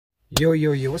Yo,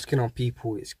 what's going on,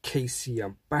 people? It's Casey.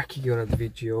 I'm back again on another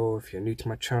video. If you're new to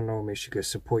my channel, make sure you go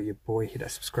support your boy, hit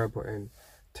that subscribe button,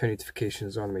 turn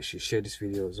notifications on, make sure you share this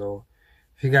video as well.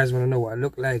 If you guys want to know what I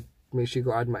look like, make sure you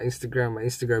go add my Instagram. My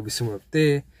Instagram will be somewhere up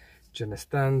there. Do you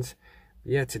understand?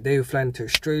 But yeah, today we're flying to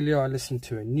Australia. I listened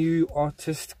to a new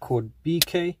artist called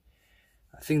BK.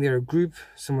 I think they're a group.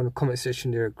 Someone in the comment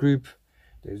section, they're a group.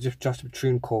 They just dropped a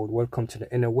tune called Welcome to the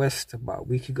Innerwest about a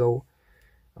week ago.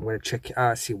 I'm going to check it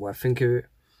out, see what I think of it.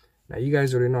 Now, you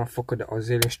guys already know I fuck with the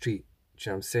Australian street. Do you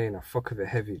know what I'm saying? I fuck with it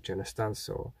heavy, do you understand?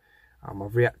 So,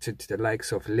 I've reacted to the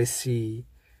likes of Lissy,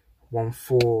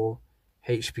 1-4,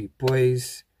 HP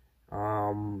Boys.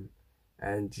 And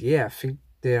yeah, I think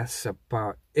that's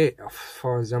about it as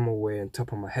far as I'm aware on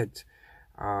top of my head.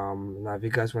 Now, if you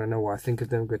guys want to know what I think of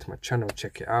them, go to my channel,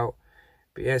 check it out.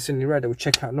 But yeah, it's only right that we'll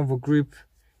check out another group.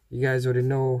 You guys already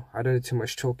know, I don't do too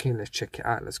much talking. Let's check it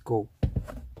out. Let's go.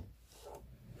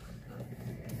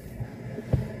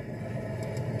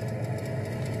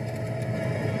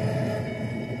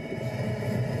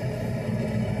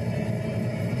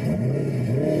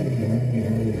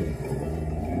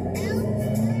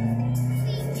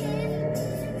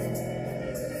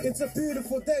 It's a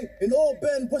beautiful day in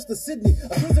Auburn, Western Sydney.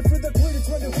 I'm cruising through the Queen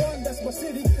 21, that's my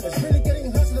city. It's really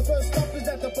getting hot, so the first stop is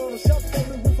at the bottle shop. On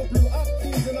the roof of blue up,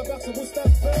 these and a box of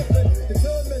Woodstock bourbon.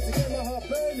 Determined to get my heart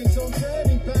burning, so I'm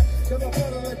turning back. Got my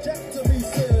bottle of Jack to be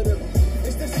certain.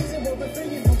 It's the season where we're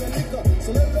feeling for the liquor.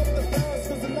 So load up the flowers,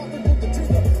 cause the night we pulled the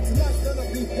trigger. Tonight's gonna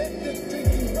be hectic,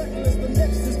 drinking reckless. The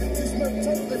next is to smoke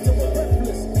token till we're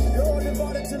breathless. You're all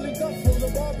invited to link up for the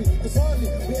Barbie, cause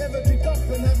hardly we ever drink up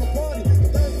and have a party.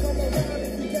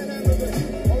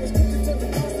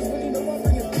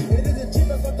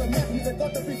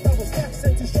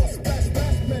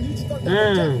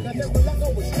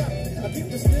 I keep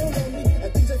the steel on me,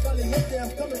 and things are caliente.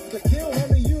 I'm coming to kill,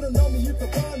 homie. You don't know me, you can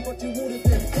run, but you wouldn't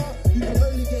get far. You can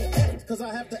only get hacked, cause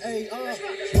I have the AR.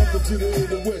 Welcome to the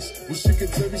Innerwest, where she can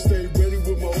tell me stay ready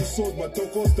with my own sword. My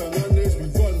tokos down our names, we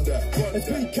run that. It's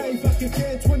BK back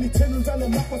again, 2010, we ran the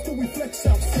map, I thought we flex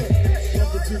out set.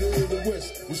 Welcome to the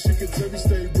Innerwest, where she can tell me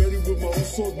stay ready with my own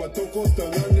sword. My tokos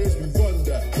down our names, we run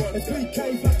that. It's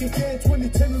BK back again,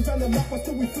 2010, we ran the map, I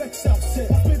thought we flex out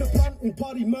set. I spit a blunt and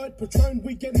party mode, Patron,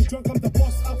 we getting drunk, I'm the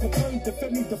boss, Al Capone,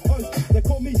 defending the post. They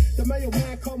call me the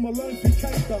mailman, come alone,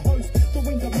 BK the host,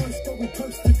 doing the most, going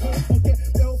coast to coast. Forget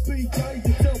LBJ,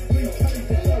 you tell BK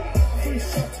the go. 3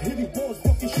 shots, hitting balls,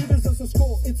 blocking shooters as a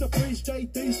score. It's a breeze,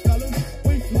 JD, Stalin,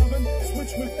 beef loving,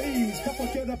 switch with ease. Can't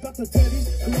forget about the daddies,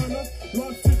 Corona,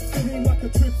 life tip feeling like a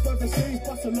trip overseas,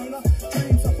 Barcelona.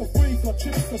 Dreams are for free, got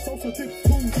chips, the salsa dip,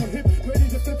 tools on hip, ready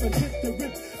to flip and hit the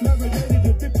rip. Marinated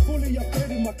the dip, fully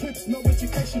upgraded my clips, no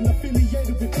education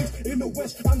affiliated with this.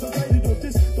 Innerwest, underrated on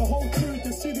this, the whole crew,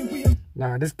 the city we.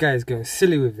 Nah, this guy is going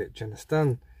silly with it, do you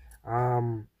understand?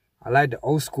 I like the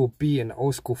old school beat and the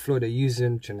old school flow they're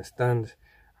using, do you understand?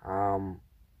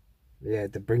 Yeah,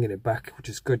 they're bringing it back, which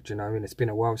is good, do you know what I mean? It's been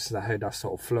a while since I heard that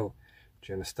sort of flow,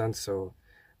 do you understand? So,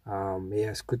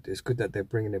 yeah, it's good that they're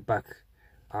bringing it back.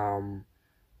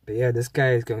 But yeah, this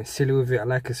guy is going silly with it. I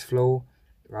like his flow.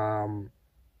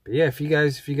 But yeah, if you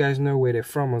guys know where they're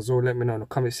from as well, let me know in the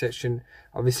comment section.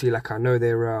 Obviously, like I know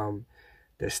they're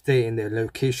stating their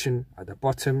location at the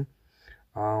bottom.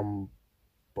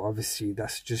 But obviously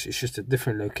it's just a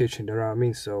different location, you know what I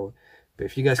mean? So, but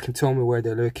if you guys can tell me where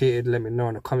they're located, let me know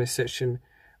in the comment section.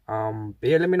 But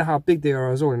yeah, let me know how big they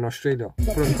are as well in Australia. Put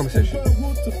it in the comment section.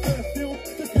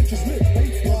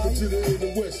 To the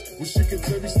Innerwest, where she can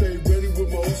tell me stay ready with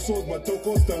my own sword. My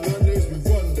tokos down our names, we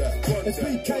run that. It's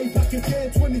BK back again,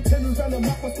 2010, we ran the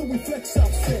map, I thought we flex out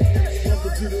set.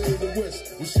 Welcome to the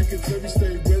Innerwest, where she can tell me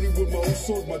stay ready with my own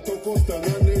sword. My tokos down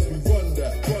our names, we run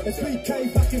that. It's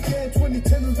BK back again,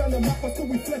 2010, we ran the map, I thought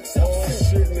we flex out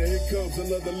set. Oh shit, now here comes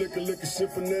another liquor shit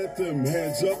from anthem.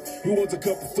 Hands up, who wants a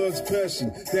couple thugs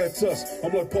passion? That's us. I'm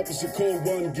like Papa Cold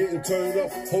One, getting turned up,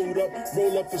 hold up,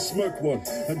 roll up and smoke one.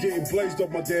 I'm getting blazed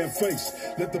off my damn face.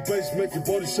 Let the bass make your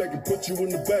body shake and put you in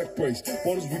the back brace.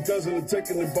 Bottles we dozen and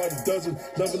taking them by the dozen.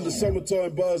 Loving the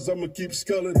summertime bars, I'ma keep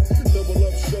sculling. Double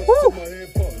up shots to my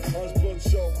head pump. Eyes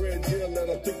bloodshot, red hair, let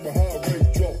I think my heart rate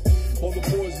drop. All the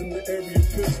boys in the area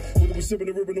piss. Whether we sipping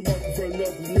the ribbon, the microphone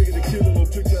up, we making a killing on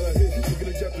tricks that I hit. We're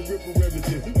gonna jab the rip for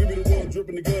everything. We be the one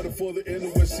dripping the gutter for the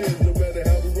Innerwest shit. No matter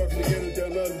how we rockin' together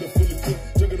down under, fully cooked.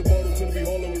 Jugging the bottle till we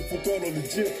hollow and full throttle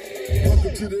legit.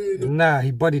 Welcome to the Nah,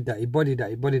 he bodied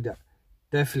that.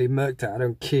 Definitely murked that. I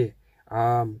don't care.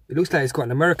 It looks like it's got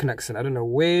an American accent. I don't know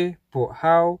where, but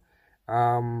how.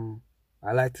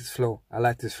 I liked his flow.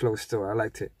 Still. I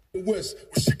liked it. West,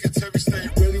 we shake it every stay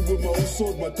ready with my own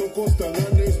sword, my dog goes down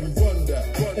our names, we run that.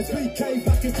 If we came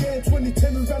back again,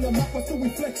 2010 we ran a map, I thought we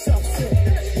flex out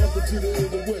set. Welcome to the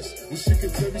Innerwest, we shake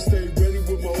it every stay ready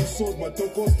with my own sword, my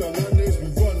dog goes down our names, we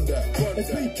run that.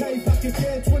 If we came back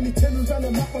again, 2010 we ran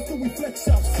a map, I thought we flex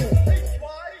out set.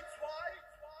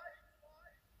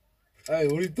 Hey,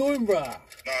 what are you doing, bruh?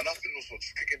 Nah, nothing also,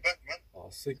 just kicking back, man. Oh,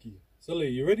 sicky. Sully,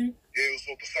 you ready? Yeah, it was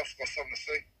all the stuff's got something to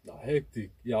say. Nah, hectic.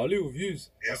 Yeah, I'll leave with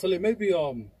views. Yeah. Sully, maybe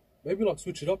like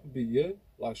switch it up a bit, yeah?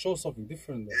 Like show something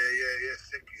different. Though. Yeah,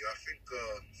 simply. I think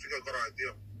I got an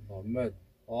idea. Oh, man.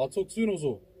 I'll talk soon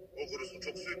also. All good, also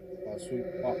talk soon. Ah, sweet.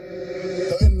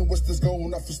 The Innerwest is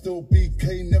going up for still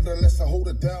BK. Nevertheless, I hold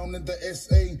it down in the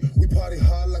SA. We party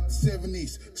hard like the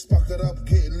 70s. Spark it up,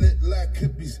 getting lit like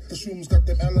hippies. The shrooms got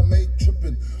them LMA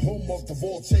tripping. Home of the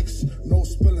vortex, no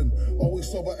spilling.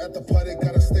 Always sober at the party,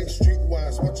 gotta stay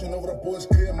streetwise. Watching over the boys,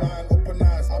 clear mind, open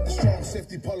eyes. I'm the strong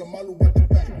safety, Palomalu at the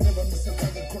back. Never miss a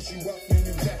target, cause you up when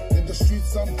you jack. In the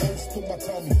streets, I'm close to my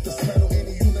Tommy. The smell of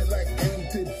any unit like game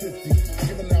did 50.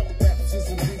 Giving out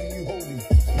baptism, leaving you holy.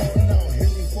 Pouring out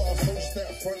Henry for our first that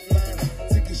front line.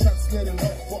 Taking shots, letting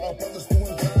off for our brothers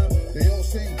doing time. They all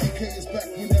saying DK is back,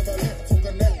 we never left. Took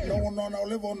a nap, no one on our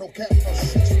live on no cap. No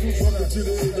shit, still running to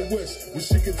the Innerwest. We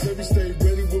shake it every stay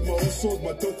ready with my own sword.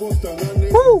 My dog goes down our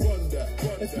name, we run that.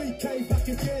 If we came back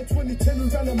again, 2010 we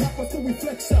ran a map, I thought we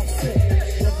flex out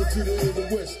set. Welcome to the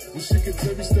Innerwest. We shake it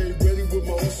every stay ready with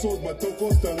my own sword. My dog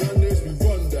goes down our names, we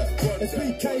run that. If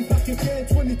we came back again,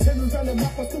 2010 we ran a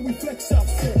map, I thought we flex out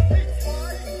set.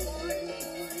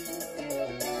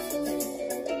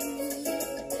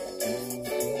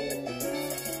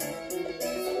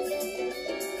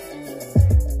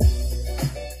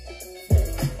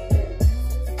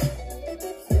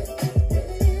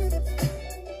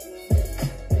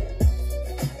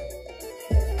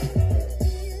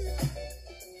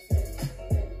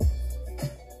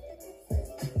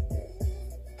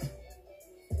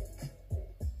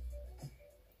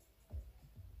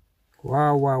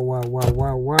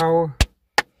 Wow.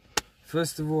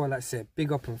 First of all, like I said,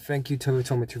 big up and thank you to whoever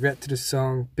told me to react to the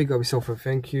song. Big up yourself and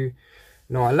thank you.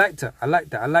 No, I liked it. I like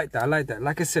that.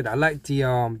 Like I said, I like the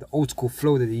old school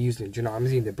flow that they're using. Do you know what I'm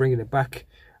saying? They're bringing it back.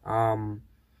 I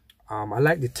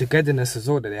like the togetherness as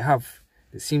well that they have.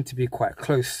 They seem to be quite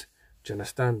close. Do you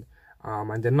understand?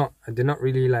 And they're not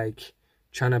really like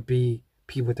trying to be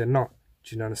people they're not.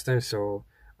 Do you understand? So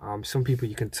some people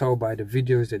you can tell by the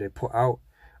videos that they put out.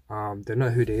 They're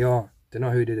not who they are. They're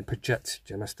not who they project.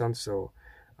 Do you understand? So,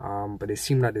 but they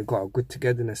seem like they've got a good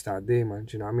togetherness out there, man.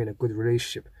 Do you know what I mean? A good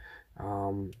relationship.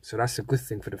 So that's a good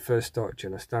thing for the first start. Do you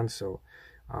understand? So,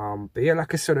 but yeah,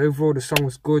 like I said, overall the song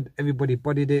was good. Everybody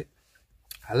bodied it.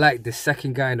 I like the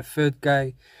second guy and the third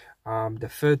guy. The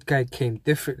third guy came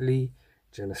differently.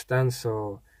 Do you understand?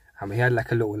 So, he had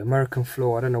like a little American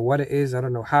flow. I don't know what it is. I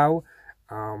don't know how.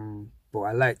 But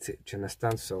I liked it. Do you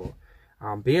understand? So.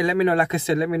 But yeah, let me know, like I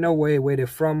said, let me know where they're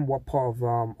from, what part of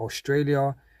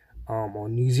Australia or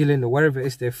New Zealand or wherever it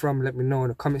is they're from. Let me know in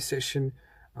the comment section.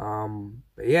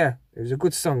 But yeah, it was a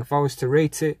good song. If I was to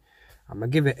rate it, I'm going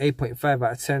to give it 8.5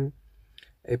 out of 10.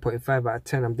 8.5 out of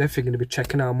 10. I'm definitely going to be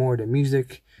checking out more of the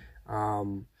music. I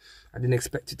didn't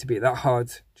expect it to be that hard.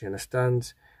 Do you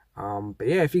understand? But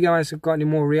yeah, if you guys have got any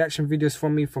more reaction videos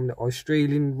from me from the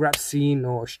Australian rap scene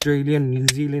or Australian, New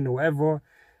Zealand or whatever,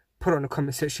 put it in the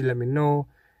comment section, let me know.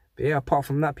 But yeah, apart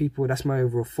from that, people, that's my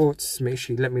overall thoughts. Make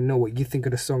sure you let me know what you think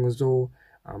of the song as well.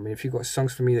 If you got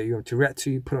songs for me that you want to react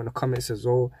to, put it in the comments as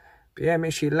well. But yeah,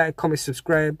 make sure you like, comment,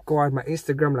 subscribe. Go on my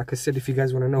Instagram, like I said, if you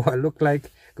guys want to know what I look like.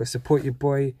 Go support your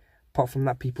boy. Apart from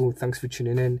that, people, thanks for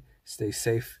tuning in. Stay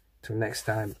safe. Till next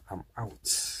time, I'm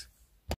out.